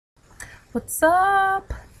What's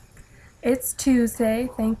up? It's Tuesday,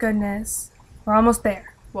 thank goodness. We're almost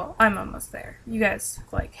there. Well, I'm almost there. You guys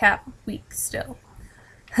like half a week still.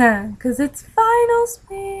 Cause it's finals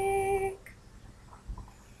week.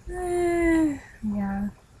 Yeah.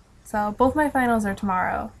 So both my finals are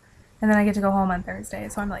tomorrow. And then I get to go home on Thursday.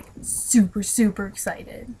 So I'm like super, super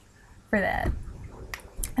excited for that.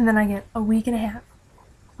 And then I get a week and a half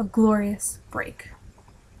of glorious break.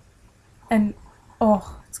 And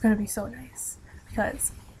oh, it's gonna be so nice.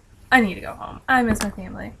 Because I need to go home. I miss my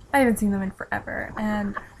family. I haven't seen them in forever,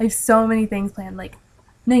 and I have so many things planned, like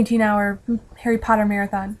 19-hour Harry Potter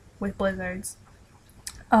marathon with blizzards,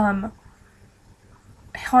 haunted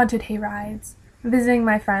hay rides, visiting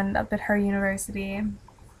my friend up at her university,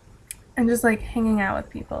 and just like hanging out with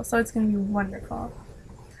people. So it's gonna be wonderful.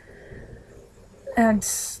 And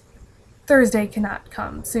Thursday cannot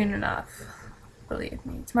come soon enough. Believe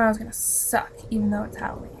me, tomorrow's gonna suck, even though it's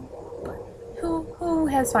Halloween. But who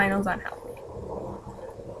has finals on Halloween?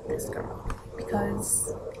 This girl,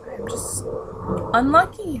 because I'm just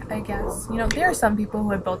unlucky, I guess. You know, there are some people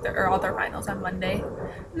who had both their or all their finals on Monday,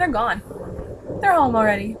 and they're gone. They're home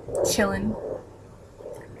already, chilling.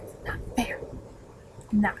 Not fair.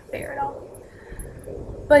 Not fair at all.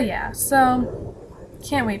 But yeah, so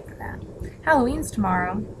can't wait for that. Halloween's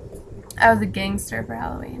tomorrow. I was a gangster for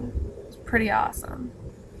Halloween. It's pretty awesome.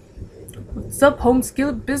 What's up, home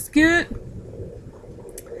skillet biscuit?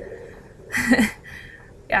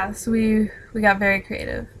 Yeah, so we got very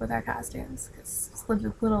creative with our costumes because it's a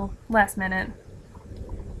little last minute.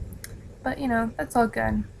 But you know, that's all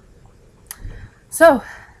good. So,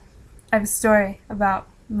 I have a story about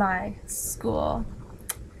my school.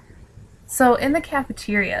 So in the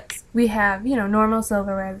cafeterias, we have, you know, normal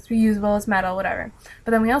silverware that's reusable, it's metal, whatever.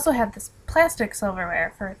 But then we also have this plastic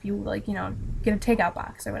silverware for if you, like, you know, get a takeout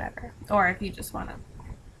box or whatever. Or if you just want to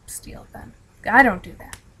steal them. I don't do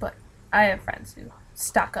that, but I have friends who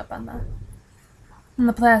stock up on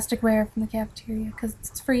the plasticware from the cafeteria because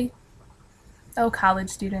it's free. Oh, college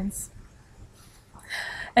students.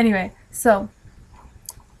 Anyway, so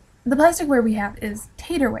the plasticware we have is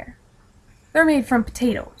taterware. They're made from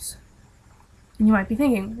potatoes. And you might be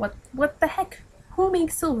thinking, what the heck? Who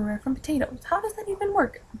makes silverware from potatoes? How does that even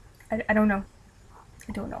work? I don't know.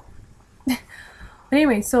 I don't know. But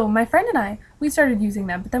anyway, so my friend and I, we started using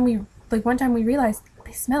them, but then one time we realized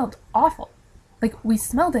they smelled awful. Like, we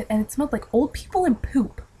smelled it, and it smelled like old people and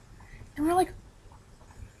poop. And we're like,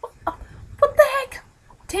 what the heck?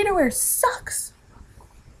 Taterware sucks.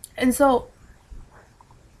 And so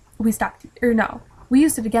we stopped, or no, we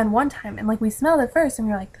used it again one time, and like we smelled it first, and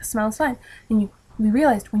we were like, the smell is fine. And we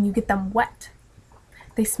realized when you get them wet,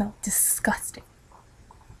 they smell disgusting.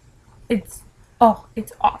 It's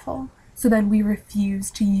awful. So then we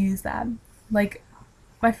refused to use them. Like,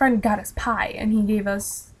 my friend got us pie, and he gave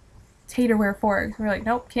us taterware forks. We were like,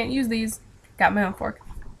 nope, can't use these. Got my own fork.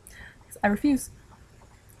 I refuse.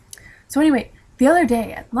 So anyway, the other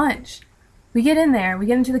day at lunch, we get in there, we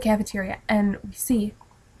get into the cafeteria, and we see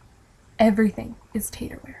everything is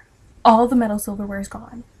taterware. All the metal silverware is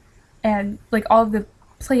gone. And like all of the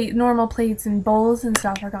normal plates and bowls and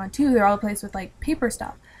stuff are gone too. They're all replaced with like paper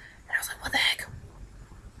stuff. And I was like, what the heck?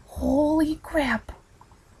 Holy crap.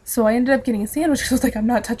 So I ended up getting a sandwich because I was like, I'm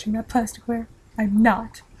not touching that plasticware. I'm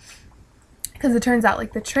not. Because it turns out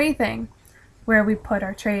like the tray thing where we put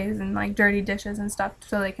our trays and like dirty dishes and stuff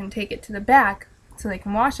so they can take it to the back so they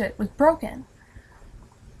can wash it was broken.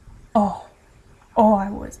 Oh,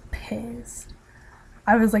 I was pissed.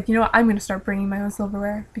 I was like, you know what, I'm going to start bringing my own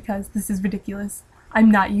silverware because this is ridiculous.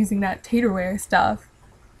 I'm not using that taterware stuff.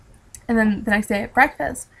 And then the next day at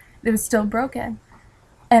breakfast, it was still broken.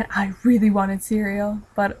 And I really wanted cereal,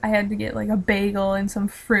 but I had to get like a bagel and some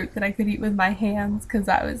fruit that I could eat with my hands because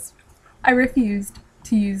I refused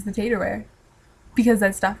to use the taterware because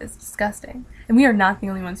that stuff is disgusting. And we are not the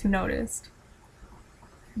only ones who noticed.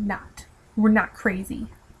 We're not crazy.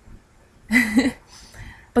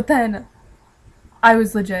 But then I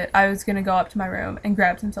was legit. I was going to go up to my room and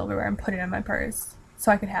grab some silverware and put it in my purse so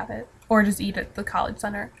I could have it. Or just eat at the college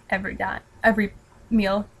center every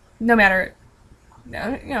meal. No matter, you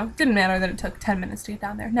know, didn't matter that it took 10 minutes to get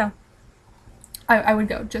down there. No. I would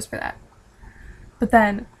go just for that. But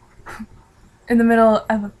then, in the middle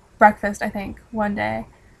of breakfast, I think, one day,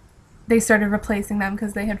 they started replacing them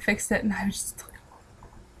because they had fixed it, and I was just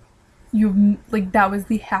like, that was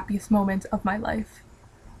the happiest moment of my life.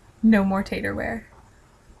 No more taterware.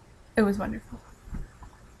 It was wonderful.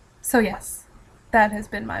 So yes, that has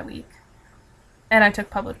been my week. And I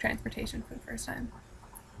took public transportation for the first time.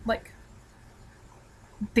 Like,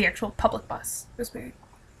 the actual public bus. It was weird.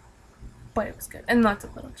 But it was good. And lots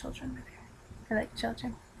of little children were there. I like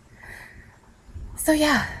children. So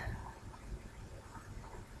yeah.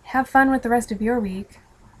 Have fun with the rest of your week.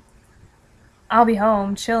 I'll be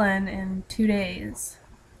home chilling in 2 days.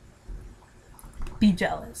 Be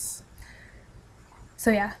jealous.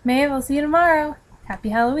 So yeah, Maeve, I'll see you tomorrow. Happy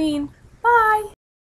Halloween. Bye!